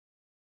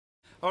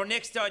Our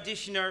next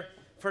auditioner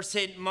for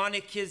St.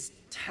 Monica's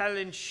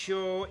talent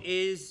show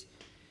is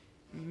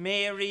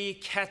Mary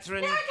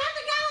Catherine. Mary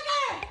Catherine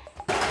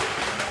Gallagher!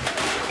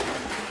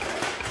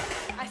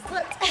 I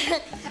slipped.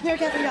 Mary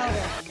Catherine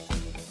Gallagher.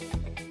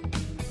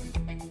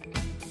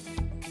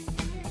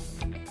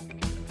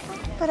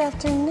 Good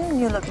afternoon.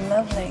 You look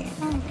lovely.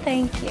 Oh,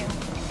 thank you.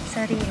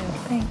 So do you.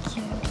 Thank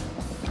you.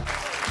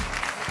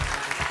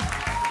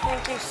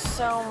 Thank you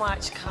so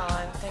much,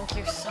 Colin. Thank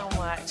you so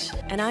much.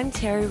 And I'm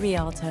Terry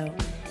Rialto,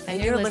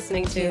 and you're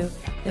listening to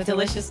The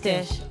Delicious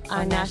Dish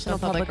on National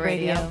Public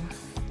Radio.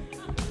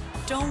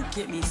 Don't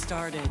get me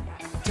started.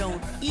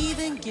 Don't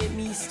even get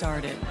me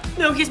started.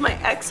 No, he's my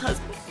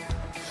ex-husband.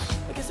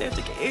 I guess I have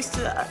to get used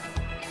to that.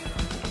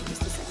 I'm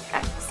used to saying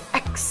ex.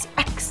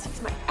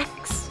 He's my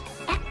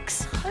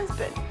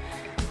ex-husband.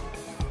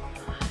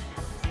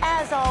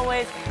 As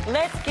always,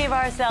 let's give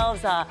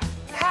ourselves a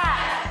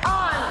pat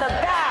on the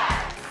back.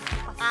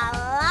 I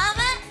love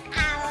it. I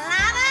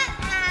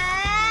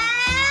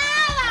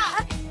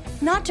love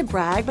it. Not to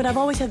brag, but I've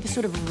always had this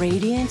sort of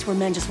radiance where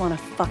men just want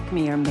to fuck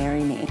me or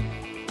marry me.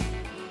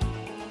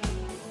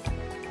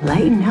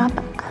 Lighten up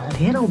a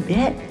little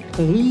bit,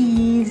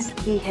 please.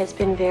 He has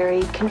been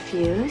very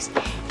confused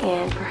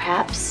and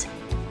perhaps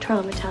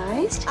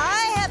traumatized.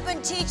 I have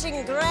been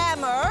teaching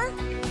grammar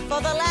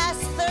for the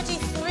last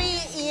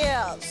 33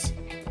 years.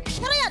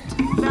 Period.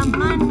 The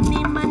money.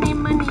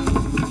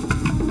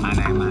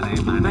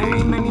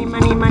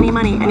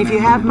 Money. And if you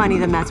have money,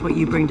 then that's what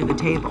you bring to the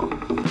table.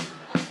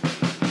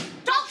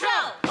 Talk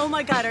show! Oh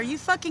my God, are you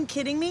fucking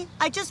kidding me?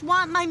 I just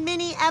want my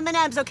mini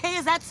M&Ms, okay?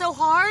 Is that so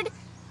hard?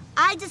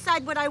 I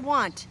decide what I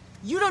want.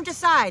 You don't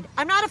decide.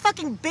 I'm not a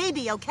fucking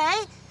baby,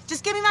 okay?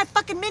 Just give me my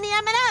fucking mini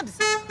M&Ms.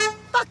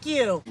 Fuck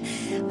you.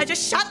 I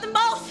just shot them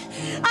both.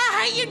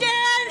 I hate you,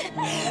 Dad.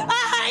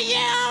 I hate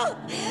you.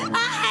 I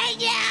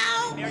hate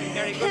you.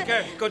 Very good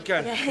girl. Good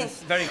girl.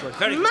 Yes, very good.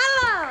 Very good.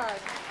 Mom.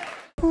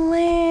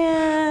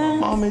 Lan.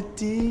 Mama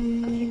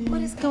D.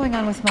 What is going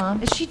on with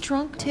Mom? Is she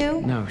drunk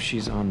too? No,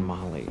 she's on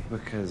Molly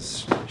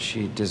because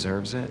she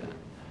deserves it.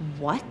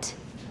 What?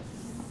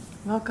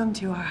 Welcome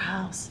to our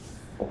house.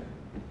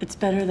 It's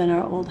better than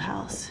our old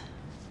house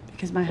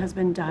because my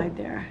husband died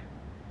there.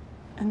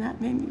 And that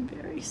made me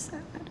very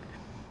sad.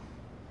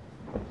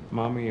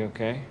 Mom, are you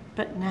okay?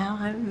 But now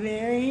I'm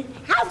very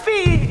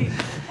happy.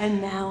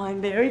 And now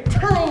I'm very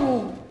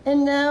tiny.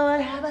 And now I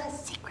have a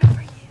secret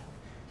for you.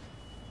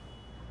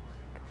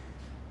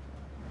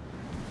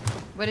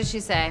 What did she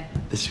say?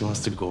 That she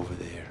wants to go over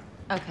there.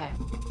 Okay.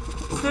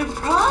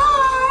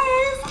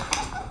 Surprise!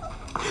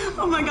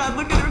 Oh my God,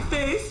 look at her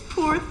face.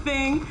 Poor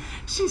thing.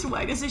 She's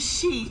white as a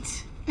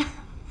sheet.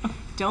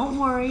 Don't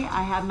worry,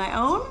 I have my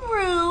own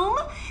room,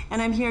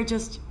 and I'm here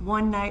just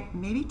one night,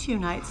 maybe 2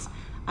 nights.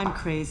 I'm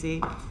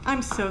crazy.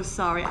 I'm so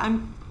sorry.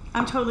 I'm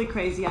totally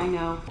crazy, I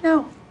know.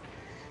 No,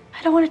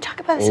 I don't want to talk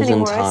about this Olden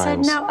anymore. I said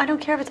times. no, I don't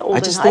care if it's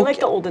olden. just I think like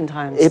the olden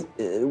times.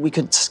 We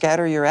could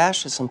scatter your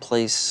ashes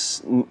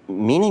someplace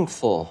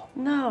meaningful.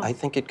 No. I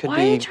think it could be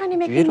Why are you trying to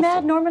make beautiful. me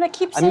mad, Norman? I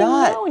keep saying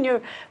not. no, and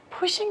you're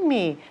pushing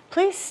me.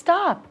 Please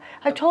stop.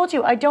 I've told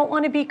you, I don't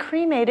want to be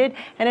cremated,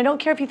 and I don't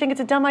care if you think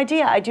it's a dumb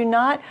idea. I do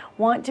not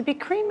want to be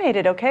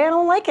cremated, okay? I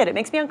don't like it. It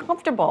makes me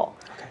uncomfortable.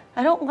 Okay.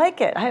 I don't like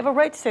it. I have a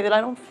right to say that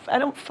I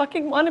don't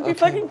fucking want to be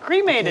fucking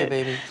cremated.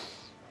 Okay, baby.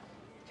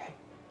 Okay.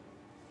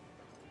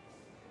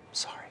 I'm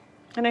sorry.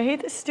 And I hate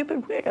this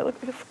stupid wig. I look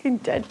like a fucking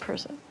dead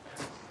person.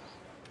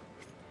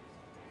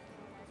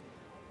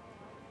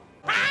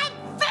 I'm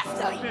 50.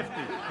 50.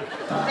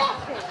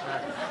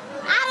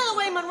 Out of the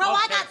way, Monroe.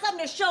 I got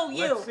something to show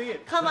you. Let's see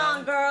it. Come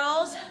on,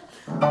 girls.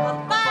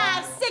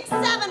 5, 6,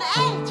 7,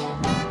 8.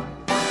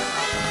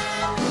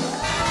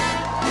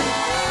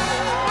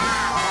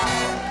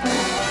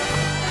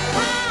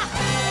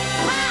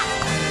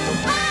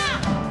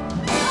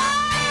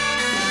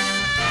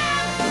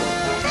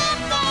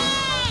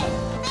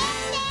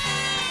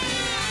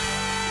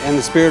 And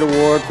the Spirit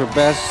Award for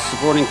Best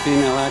Supporting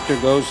Female Actor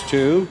goes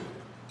to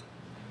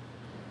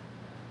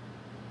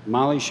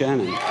Molly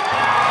Shannon.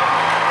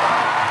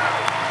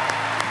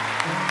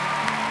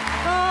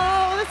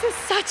 Oh, this is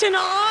such an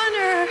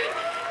honor.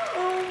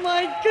 Oh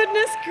my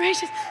goodness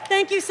gracious.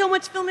 Thank you so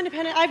much, Film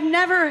Independent. I've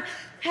never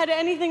had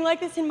anything like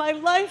this in my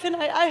life, and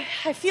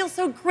I feel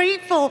so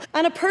grateful.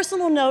 On a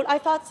personal note, I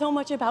thought so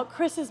much about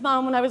Chris's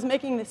mom when I was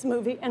making this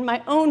movie, and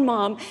my own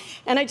mom,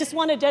 and I just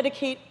want to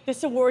dedicate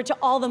this award to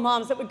all the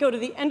moms that would go to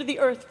the end of the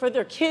earth for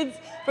their kids,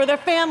 for their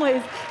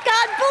families.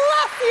 God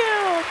bless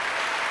you!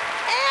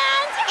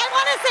 And I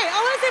want to say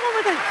one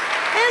more thing.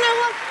 And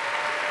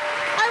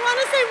I want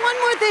to say one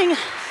more thing.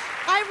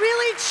 I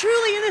really,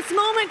 truly, in this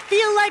moment,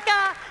 feel like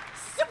a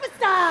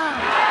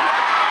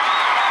superstar.